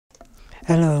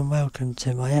Hello and welcome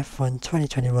to my F1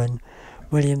 2021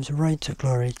 Williams Road to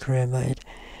Glory career mode,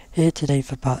 here today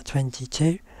for part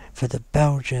 22 for the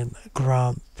Belgium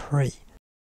Grand Prix.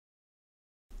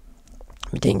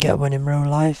 We didn't get one in real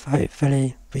life,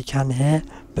 hopefully we can here,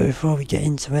 but before we get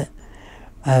into it,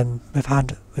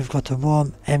 we've got a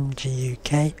warm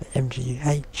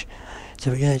MGUH,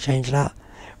 so we're going to change that,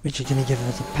 which is going to give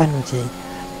us a penalty,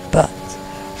 but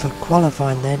for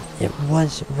qualifying then, it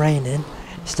was raining.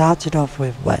 Started off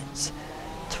with wets,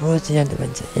 towards the end it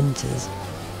went to inters.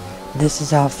 This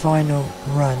is our final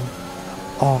run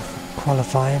of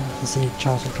qualifying. You can see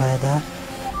Charles Leclerc there.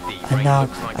 And now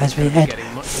as we head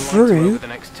through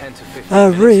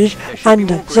Rouge, and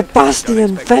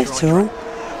Sebastian Vettel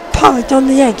parked on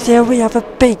the exit, we have a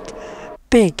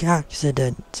big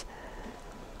accident.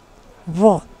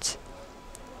 What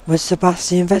was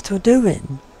Sebastian Vettel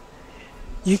doing?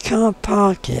 You can't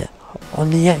park it on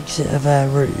the exit of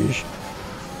Rouge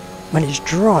when it's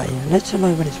dry, let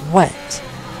alone when it's wet.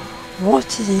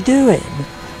 What is he doing?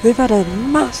 We've had a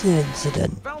massive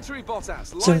incident.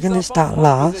 So we're going to start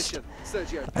last,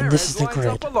 and this is the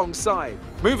grid.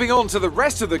 Moving on to the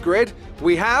rest of the grid,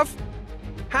 we have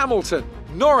Hamilton,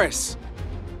 Norris,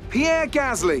 Pierre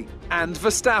Gasly and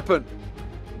Verstappen,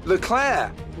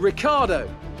 Leclerc,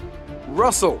 Ricciardo,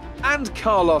 Russell and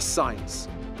Carlos Sainz,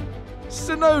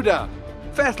 Tsunoda,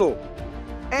 Vettel,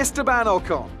 Esteban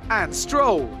Ocon and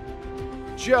Stroll,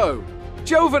 Joe,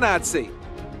 Giovinazzi,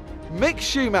 Mick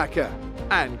Schumacher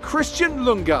and Christian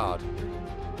Lundgaard,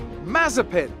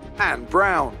 Mazepin and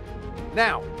Brown.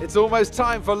 Now, it's almost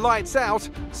time for lights out,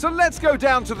 so let's go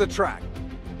down to the track.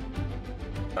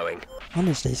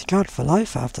 Honestly, scarred for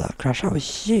life after that crash. That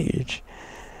was huge.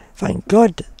 Thank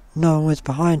God no one was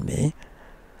behind me.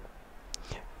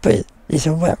 But it's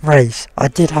a wet race. I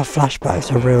did have flashbacks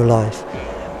of real life.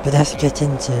 But let's get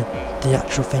into the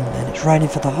actual thing then. It's raining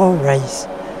for the whole race.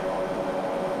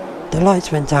 The lights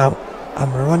went out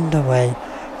and we're underway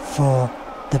for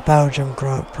the Belgium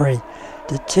Grand Prix.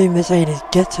 The two Mercedes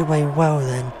get away well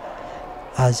then,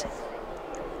 as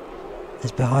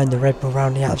behind the Red Bull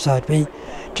round the outside. We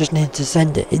just need to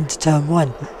send it into turn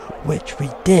 1, which we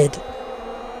did.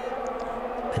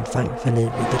 And thankfully we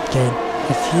did gain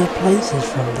a few places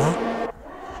from that.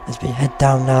 As we head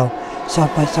down now,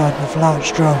 side by side with Lance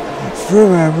Stroll,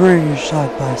 through a Rouge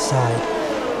side by side.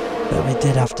 But we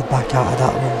did have to back out of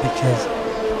that one because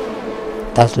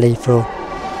that's lethal.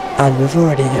 And we've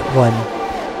already hit one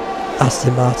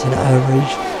Aston Martin at Eau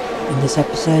Rouge in this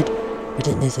episode. We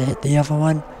didn't need to hit the other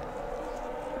one.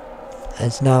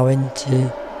 It's now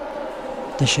into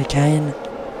the chicane.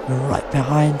 We're right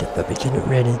behind, but we couldn't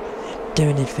really do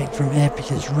anything from here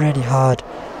because it's really hard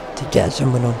to get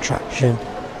someone on traction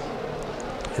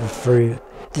through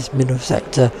this middle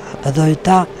sector, although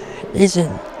that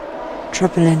isn't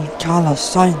troubling Carlos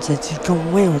Sainz as he's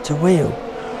gone wheel to wheel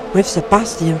with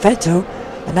Sebastian Vettel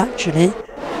and actually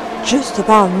just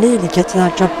about nearly getting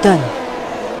that job done,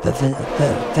 but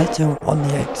Vettel on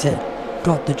the exit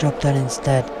got the job done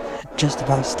instead, just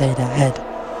about stayed ahead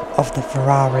of the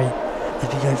Ferrari as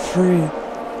we go through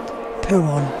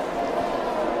Pouillon.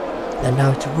 And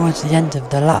now towards the end of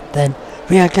the lap then,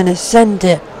 we are going to send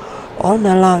it on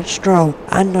the Lance Stroll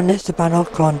and on Esteban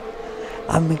Ocon,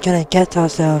 and we're going to get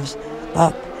ourselves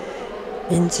up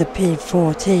into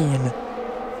P14.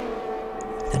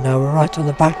 And now we're right on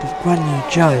the back of Guan Yu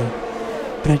Zhou,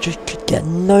 but I just could get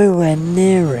nowhere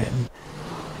near him.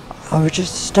 I was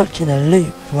just stuck in a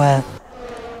loop where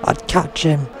I'd catch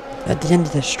him at the end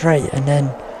of the straight and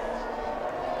then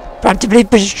practically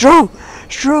push Stroll's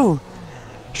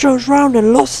round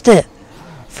and lost it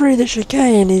through the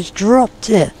chicane. He's dropped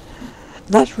it.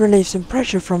 That's relieved some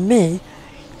pressure from me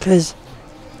because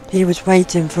he was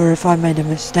waiting for if I made a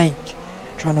mistake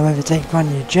trying to overtake Guan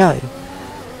Yu Zhou,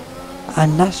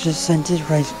 and that's just sent his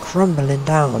race crumbling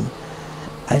down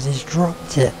as he's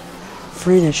dropped it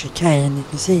through the chicane. You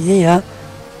can see here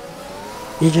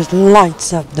he just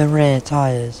lights up the rear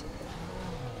tyres,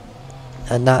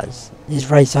 and that's his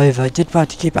race over. He did well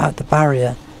to keep it out the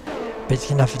barrier, but he's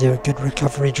going to have to do a good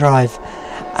recovery drive,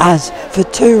 as for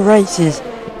 2 races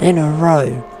in a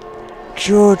row,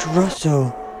 George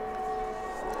Russell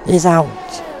is out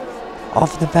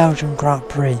of the Belgium Grand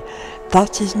Prix.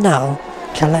 That is now,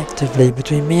 collectively,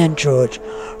 between me and George,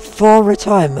 4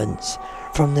 retirements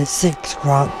from the 6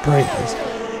 Grand Prix.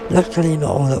 Luckily not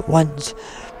all at once,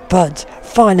 but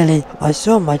finally I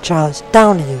saw my chance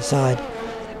down the inside.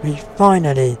 We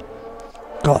finally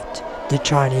got the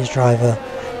Chinese driver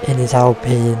in his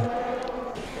Alpine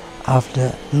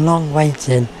after long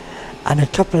waiting, and a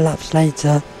couple of laps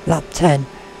later, lap 10,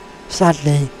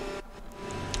 sadly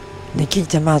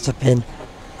Nikita Mazepin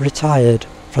retired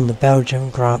from the Belgium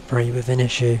Grand Prix with an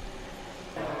issue.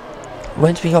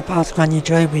 Once we got past Guan Yu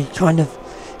Zhou, we kind of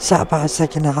sat about a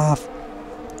second and a half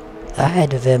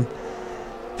ahead of him,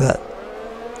 but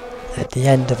at the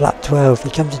end of lap 12 he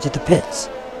comes into the pits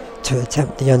to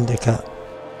attempt the undercut.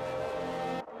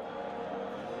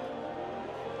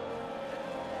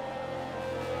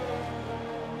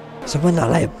 So one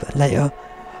night later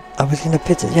I was going to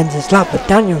pit at the end of this lap, but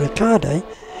Daniel Ricciardo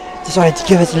decided to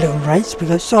give us a little race. We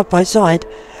go side by side,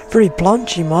 very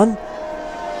Blanchimon,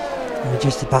 and we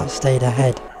just about stayed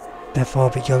ahead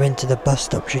before we go into the bus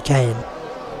stop chicane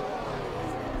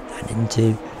and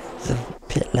into the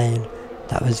pit lane.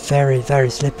 That was very, very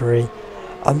slippery.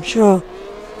 I'm sure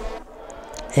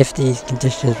if these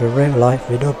conditions were real life,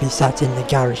 we'd all be sat in the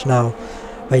garage now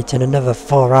waiting another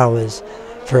 4 hours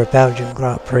for a Belgian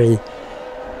Grand Prix.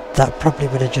 That probably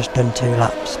would have just done 2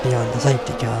 laps behind the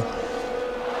safety car.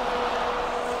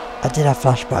 I did have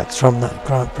flashbacks from that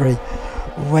Grand Prix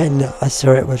when I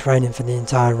saw it was raining for the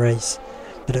entire race,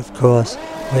 but of course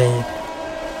we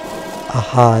are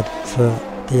hard for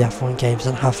the F1 games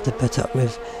and have to put up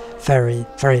with very,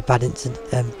 very bad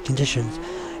conditions.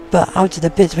 But out of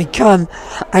the pits we come,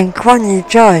 and Guan Yu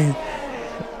Zhou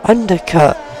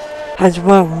undercut has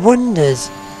worked wonders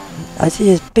as he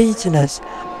has beaten us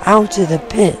out of the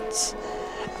pits,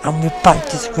 and we're back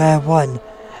to square one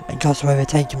and got to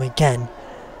overtake him again.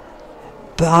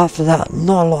 But after that,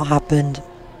 not a lot happened.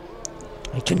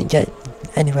 I couldn't get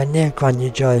anywhere near Guan Yu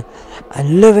Zhou,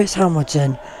 and Lewis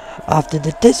Hamilton, after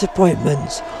the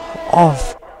disappointments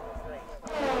of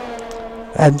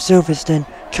Silverstone,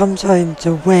 comes home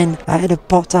to win ahead of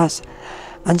Bottas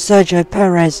and Sergio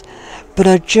Perez, but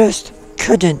I just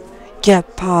couldn't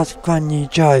get past Guan Yu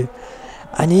Zhou,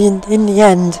 and in the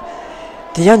end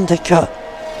the undercut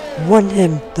won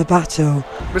him the battle.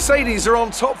 Mercedes are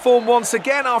on top form once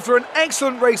again after an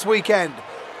excellent race weekend.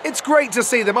 It's great to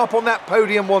see them up on that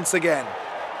podium once again.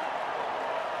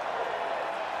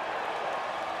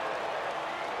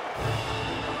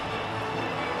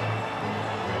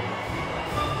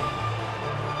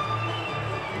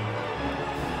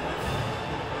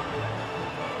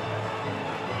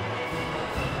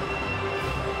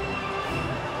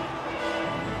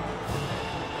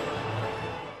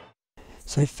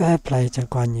 So fair play to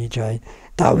Guan Yu Zhou.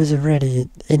 That was a really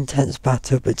intense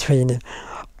battle between them.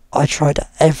 I tried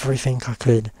everything I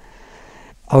could.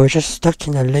 I was just stuck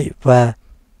in a loop where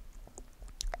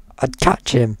I'd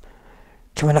catch him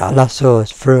coming out of La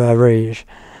Source through a Rouge,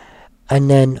 and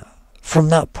then from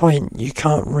that point you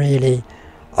can't really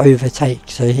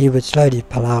overtake, so he would slowly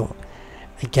pull out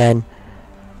again,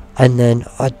 and then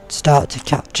I'd start to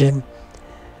catch him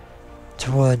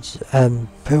towards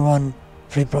Pouan,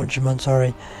 Prix,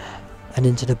 sorry, and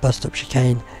into the bus stop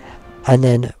chicane, and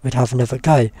then we'd have another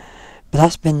go. But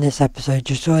that's been this episode.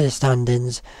 You saw the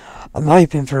standings. I'm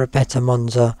hoping for a better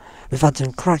Monza. We've had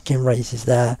some cracking races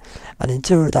there, and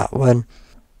until that one,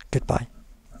 goodbye.